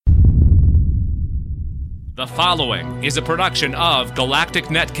The following is a production of Galactic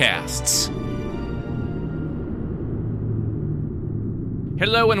Netcasts.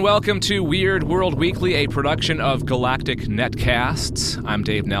 Hello and welcome to Weird World Weekly, a production of Galactic Netcasts. I'm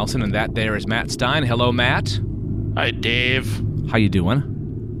Dave Nelson, and that there is Matt Stein. Hello, Matt. Hi, Dave. How you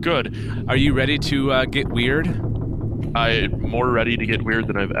doing? Good. Are you ready to get weird? I'm more ready to get weird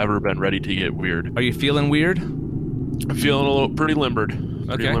than I've ever been ready to get weird. Are you feeling weird? I'm feeling pretty limbered.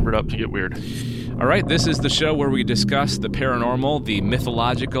 Pretty limbered up to get weird. All right, this is the show where we discuss the paranormal, the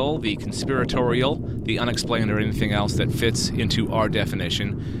mythological, the conspiratorial, the unexplained, or anything else that fits into our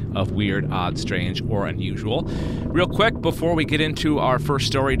definition of weird, odd, strange, or unusual. Real quick, before we get into our first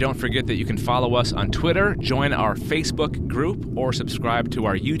story, don't forget that you can follow us on Twitter, join our Facebook group, or subscribe to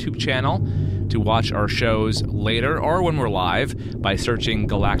our YouTube channel to watch our shows later or when we're live by searching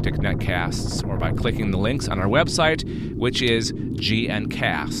Galactic Netcasts or by clicking the links on our website, which is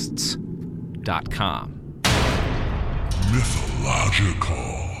gncasts.com.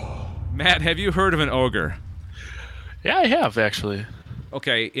 Mythological. Matt, have you heard of an ogre? Yeah, I have, actually.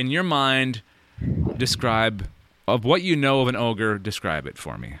 Okay, in your mind, describe, of what you know of an ogre, describe it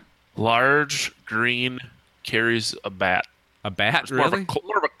for me. Large, green, carries a bat. A bat, It's really?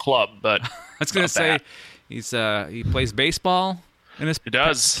 more of a club, but I was going to say, bat. he plays baseball in his He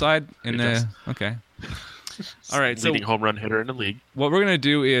does. side? He does. Okay. All right, so leading home run hitter in the league. what we're going to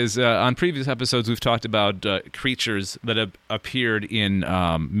do is, on previous episodes, we've talked about creatures that have appeared in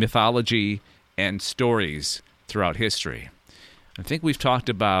mythology and stories throughout history. I think we've talked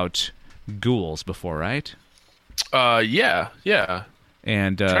about ghouls before, right? Yeah.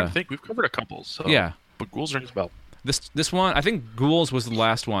 And I'm trying to think. We've covered a couple. So. yeah. But ghouls rings a bell. This one, I think ghouls was the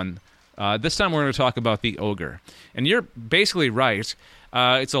last one. This time we're going to talk about the ogre. And you're basically right.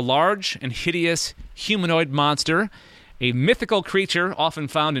 It's a large and hideous humanoid monster, a mythical creature often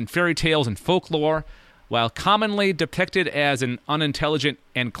found in fairy tales and folklore. While commonly depicted as an unintelligent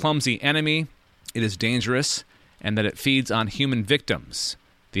and clumsy enemy, it is dangerous and that it feeds on human victims.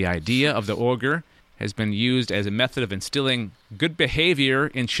 The idea of the ogre has been used as a method of instilling good behavior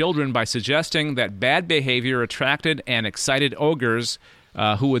in children by suggesting that bad behavior attracted and excited ogres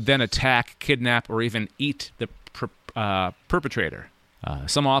who would then attack, kidnap, or even eat the perpetrator.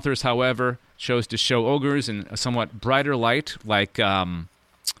 Some authors, however, chose to show ogres in a somewhat brighter light, like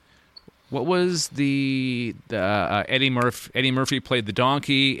what was the Eddie Murphy? Eddie Murphy played the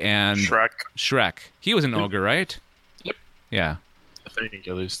donkey, and Shrek. He was an ogre, right? Yep. Yeah. I think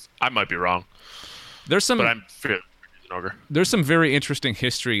at least. I might be wrong, There's some. but I'm fairly an ogre. There's some very interesting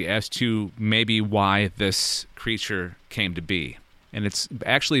history as to maybe why this creature came to be. And it's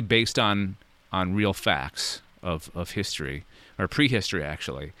actually based on real facts of history, or prehistory,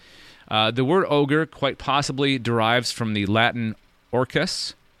 actually. The word ogre quite possibly derives from the Latin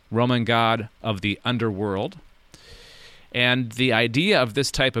Orcus, Roman god of the underworld. And the idea of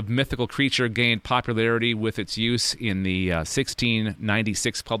this type of mythical creature gained popularity with its use in the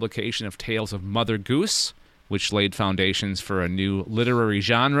 1696 publication of Tales of Mother Goose, which laid foundations for a new literary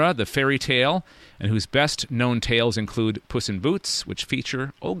genre, the fairy tale, and whose best-known tales include Puss in Boots, which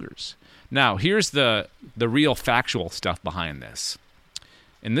feature ogres. Now, here's the real factual stuff behind this.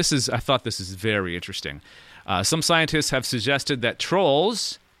 And I thought this is very interesting. Some scientists have suggested that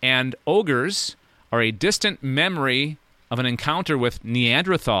trolls and ogres are a distant memory of an encounter with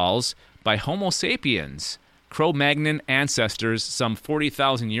Neanderthals by Homo sapiens, Cro-Magnon ancestors some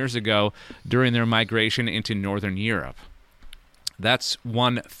 40,000 years ago during their migration into northern Europe. That's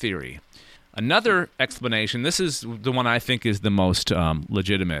one theory. Another explanation, this is the one I think is the most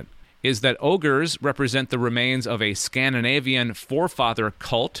legitimate, is that ogres represent the remains of a Scandinavian forefather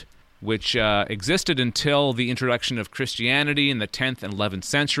cult which existed until the introduction of Christianity in the 10th and 11th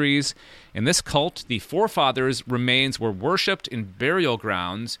centuries. In this cult, the forefathers' remains were worshipped in burial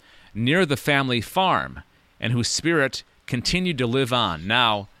grounds near the family farm, and whose spirit continued to live on.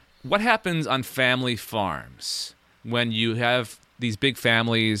 Now, what happens on family farms when you have these big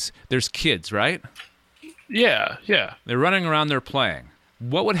families? There's kids, right? Yeah. They're running around, they're playing.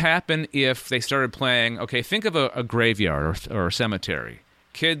 What would happen if they started playing, okay, think of a graveyard or a cemetery.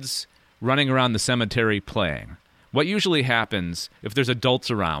 Kids running around the cemetery playing. What usually happens if there's adults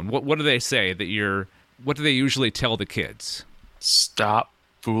around? What do they say what do they usually tell the kids? Stop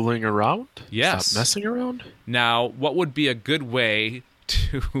fooling around? Yes. Stop messing around? Now, what would be a good way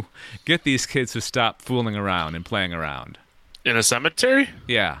to get these kids to stop fooling around and playing around? In a cemetery?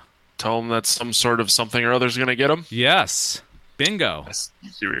 Yeah. Tell them that some sort of something or other's going to get them? Yes. Bingo. I see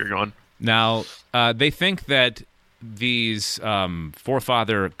where you're going. Now, they think that these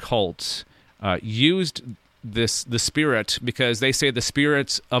forefather cults used the spirit because they say the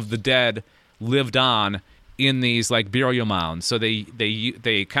spirits of the dead lived on in these like burial mounds. So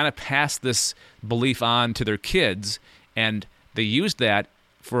they kind of pass this belief on to their kids, and they used that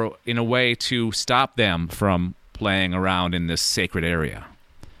in a way to stop them from playing around in this sacred area.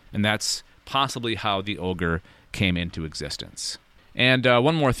 And that's possibly how the ogre came into existence. And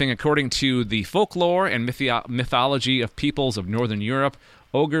one more thing, according to the folklore and mythology of peoples of Northern Europe,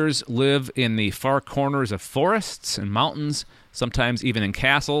 ogres live in the far corners of forests and mountains, sometimes even in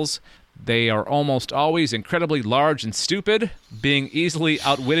castles. They are almost always incredibly large and stupid, being easily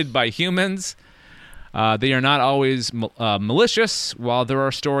outwitted by humans. They are not always malicious, while there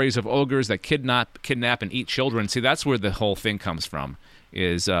are stories of ogres that kidnap and eat children. See, that's where the whole thing comes from,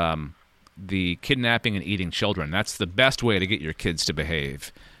 is the kidnapping and eating children. That's the best way to get your kids to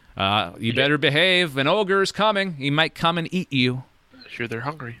behave. You better behave. An ogre's coming. He might come and eat you. Sure, they're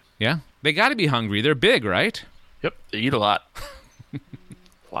hungry. Yeah, they got to be hungry. They're big, right? Yep, they eat a lot. A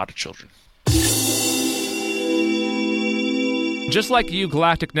lot of children. Just like you,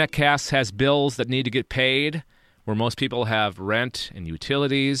 Galactic Netcasts has bills that need to get paid, where most people have rent and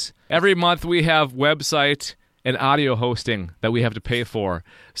utilities. Every month we have website and audio hosting that we have to pay for.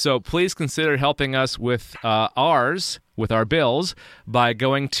 So please consider helping us with our bills, by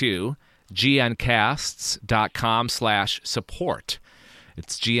going to gncasts.com/support.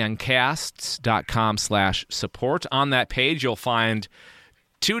 It's gncasts.com/support. On that page, you'll find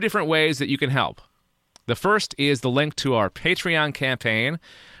 2 different ways that you can help. The first is the link to our Patreon campaign,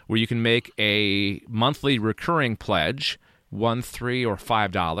 where you can make a monthly recurring pledge, $1, $3, or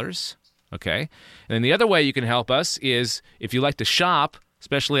 $5. Okay? And then the other way you can help us is if you like to shop,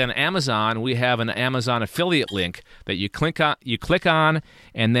 especially on Amazon. We have an Amazon affiliate link that you click on,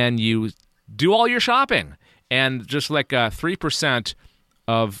 and then you do all your shopping. And just like 3%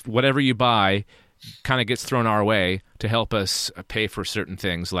 of whatever you buy kind of gets thrown our way to help us pay for certain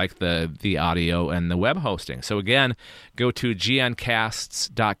things like the audio and the web hosting. So again, go to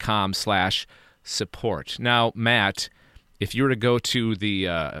gncasts.com/support. Now, Matt, if you were to go to the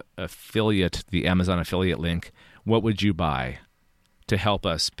Amazon affiliate link, what would you buy to help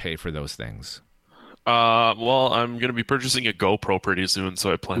us pay for those things? Well, I'm going to be purchasing a GoPro pretty soon,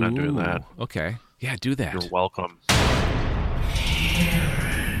 so I plan on doing that. Okay. Yeah, do that. You're welcome.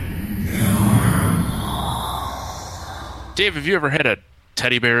 Dave, have you ever had a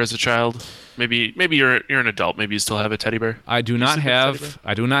teddy bear as a child? Maybe you're an adult. Maybe you still have a teddy bear. I do not have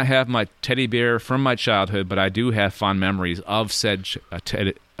my teddy bear from my childhood, but I do have fond memories of said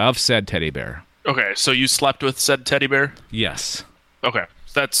teddy bear. Okay, so you slept with said teddy bear? Yes. Okay,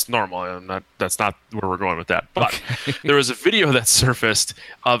 that's normal. That's not where we're going with that. But there was a video that surfaced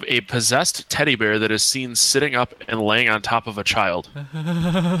of a possessed teddy bear that is seen sitting up and laying on top of a child.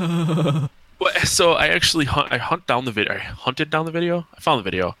 So I actually hunted down the video. I found the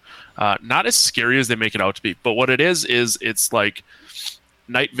video. Not as scary as they make it out to be, but what it is it's like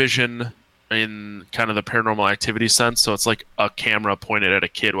night vision in kind of the Paranormal Activity sense. So it's like a camera pointed at a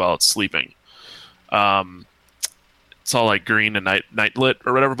kid while it's sleeping. It's all like green and night lit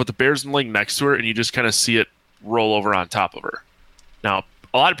or whatever, but the bear's laying next to her, and you just kind of see it roll over on top of her. Now,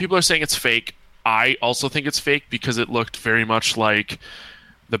 a lot of people are saying it's fake. I also think it's fake because it looked very much like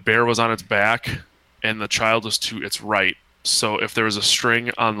the bear was on its back and the child was to its right. So if there was a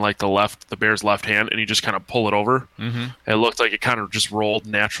string on like the bear's left hand, and you just kind of pull it over, it looked like it kind of just rolled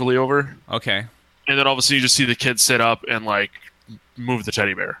naturally over. Okay. And then all of a sudden you just see the kid sit up and like move the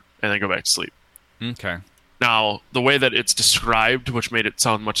teddy bear and then go back to sleep. Okay. Now, the way that it's described, which made it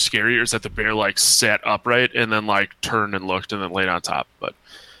sound much scarier, is that the bear like sat upright and then like turned and looked and then laid on top. But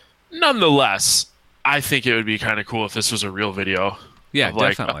nonetheless, I think it would be kind of cool if this was a real video. Yeah, of,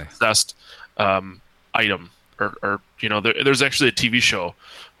 like, definitely. A possessed item, or there's actually a TV show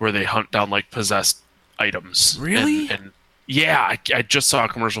where they hunt down like possessed items. Really? And yeah, I just saw a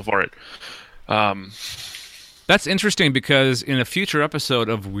commercial for it. That's interesting because in a future episode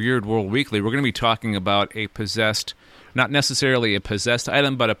of Weird World Weekly, we're going to be talking about a possessed, not necessarily a possessed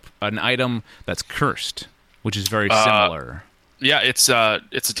item, but an item that's cursed, which is very similar. Yeah, it's a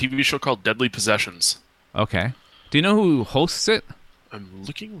TV show called Deadly Possessions. Okay. Do you know who hosts it? I'm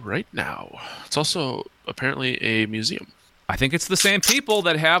looking right now. It's also apparently a museum. I think it's the same people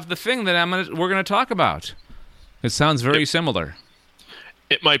that have the thing that we're going to talk about. It sounds very similar.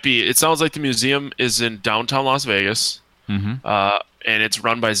 It might be. It sounds like the museum is in downtown Las Vegas, and it's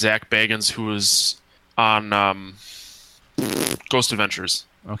run by Zach Bagans, who was on Ghost Adventures.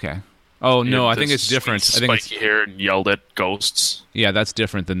 Okay. Oh no, I think it's different. I think spiky hair and yelled at ghosts. Yeah, that's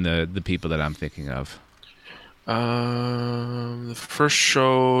different than the people that I'm thinking of. The first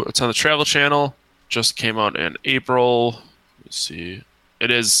show, it's on the Travel Channel, just came out in April. Let's see.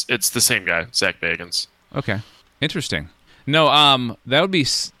 It's the same guy, Zach Bagans. Okay. Interesting. No, that would be.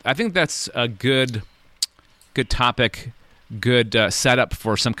 I think that's a good topic, good setup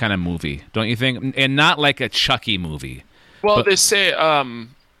for some kind of movie, don't you think? And not like a Chucky movie. Well, they say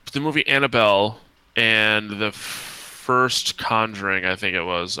the movie Annabelle and the first Conjuring, I think it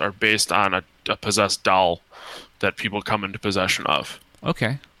was, are based on a possessed doll that people come into possession of.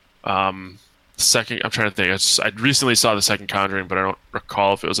 Okay. Second, I'm trying to think. I recently saw the second Conjuring, but I don't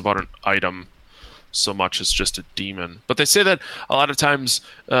recall if it was about an item so much as just a demon. But they say that a lot of times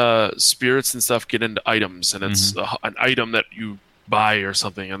spirits and stuff get into items, and it's an item that you buy or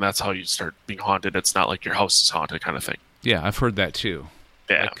something, and that's how you start being haunted. It's not like your house is haunted kind of thing. Yeah, I've heard that too.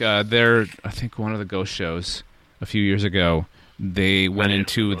 Yeah. Like I think one of the ghost shows a few years ago, they went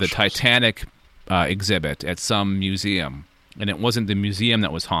into the Titanic exhibit at some museum, and it wasn't the museum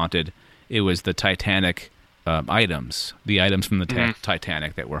that was haunted. It was the Titanic items, the items from the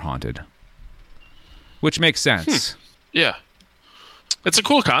Titanic that were haunted. Which makes sense. Yeah. It's a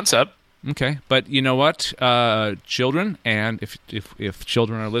cool concept. Okay, but you know what? Children, and if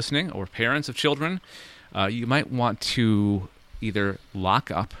children are listening, or parents of children, you might want to either lock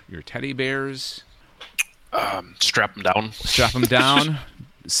up your teddy bears, strap them down,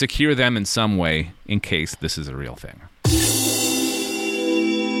 secure them in some way in case this is a real thing.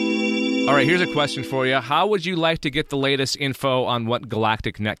 All right, here's a question for you. How would you like to get the latest info on what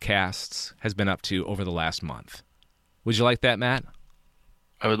Galactic Netcasts has been up to over the last month? Would you like that, Matt?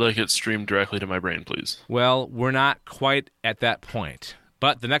 I would like it streamed directly to my brain, please. Well, we're not quite at that point.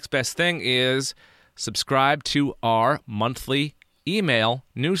 But the next best thing is subscribe to our monthly email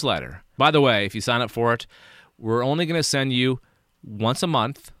newsletter. By the way, if you sign up for it, we're only going to send you once a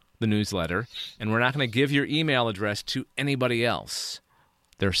month the newsletter, and we're not going to give your email address to anybody else.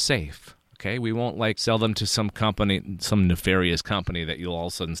 They're safe, okay? We won't sell them to some company, some nefarious company that you'll all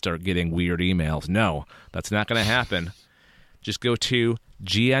of a sudden start getting weird emails. No, that's not going to happen. Just go to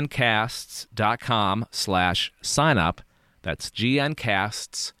gncasts.com/signup. That's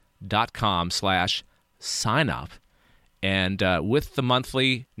gncasts.com/signup. And with the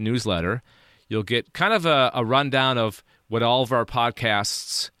monthly newsletter, you'll get kind of a rundown of what all of our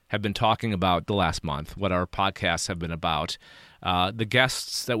podcasts have been talking about the last month, what our podcasts have been about, the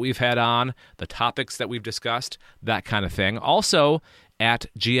guests that we've had on, the topics that we've discussed, that kind of thing. Also, at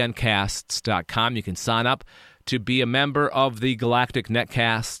gncasts.com, you can sign up to be a member of the Galactic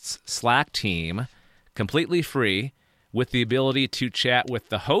Netcasts Slack team, completely free, with the ability to chat with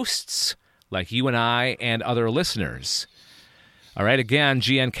the hosts, like you and I, and other listeners. All right, again,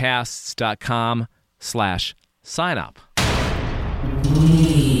 gncasts.com/signup.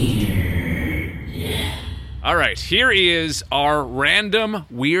 All right, here is our random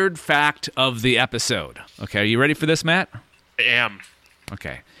weird fact of the episode. Okay, are you ready for this, Matt? I am.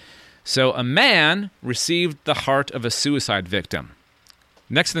 Okay. So a man received the heart of a suicide victim.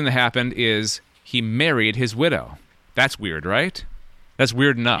 Next thing that happened is he married his widow. That's weird, right? That's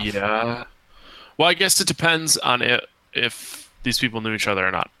weird enough. Yeah. Well, I guess it depends on if these people knew each other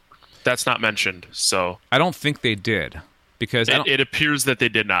or not. That's not mentioned, so... I don't think they did, because... It appears that they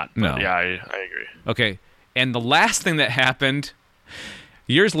did not. No. Yeah, I agree. Okay, and the last thing that happened,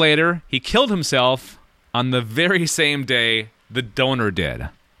 years later, he killed himself on the very same day the donor did.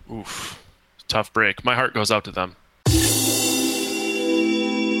 Oof. Tough break. My heart goes out to them.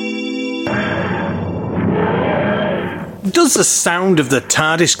 Does the sound of the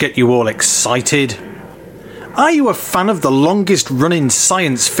TARDIS get you all excited? Are you a fan of the longest running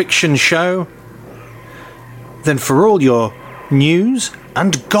science fiction show? Then for all your news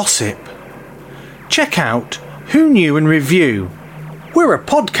and gossip, check out Who Knew and Review. We're a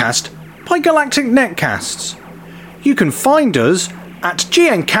podcast by Galactic Netcasts. You can find us at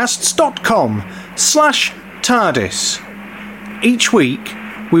gncasts.com/TARDIS. Each week,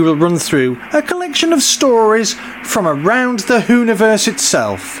 we will run through a collection of stories from around the Whoniverse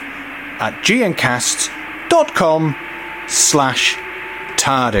itself at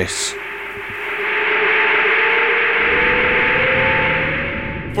gncasts.com/TARDIS.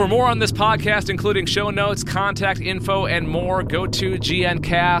 For more on this podcast, including show notes, contact info, and more, go to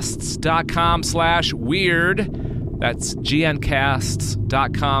gncasts.com/weird. That's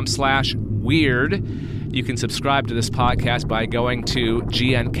gncasts.com/weird. You can subscribe to this podcast by going to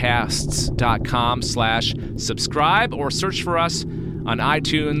gncasts.com/subscribe or search for us on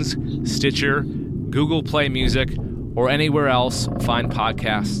iTunes, Stitcher, Google Play Music, or anywhere else fine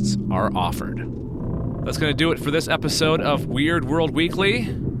podcasts are offered. That's going to do it for this episode of Weird World Weekly.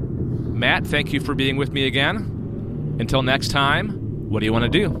 Matt, thank you for being with me again. Until next time, what do you want to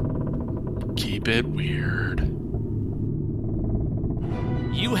do? Keep it weird.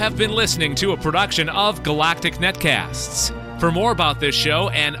 You have been listening to a production of Galactic Netcasts. For more about this show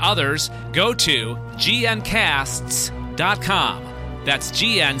and others, go to gncasts.com. That's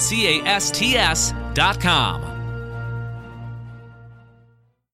GNCASTS.com.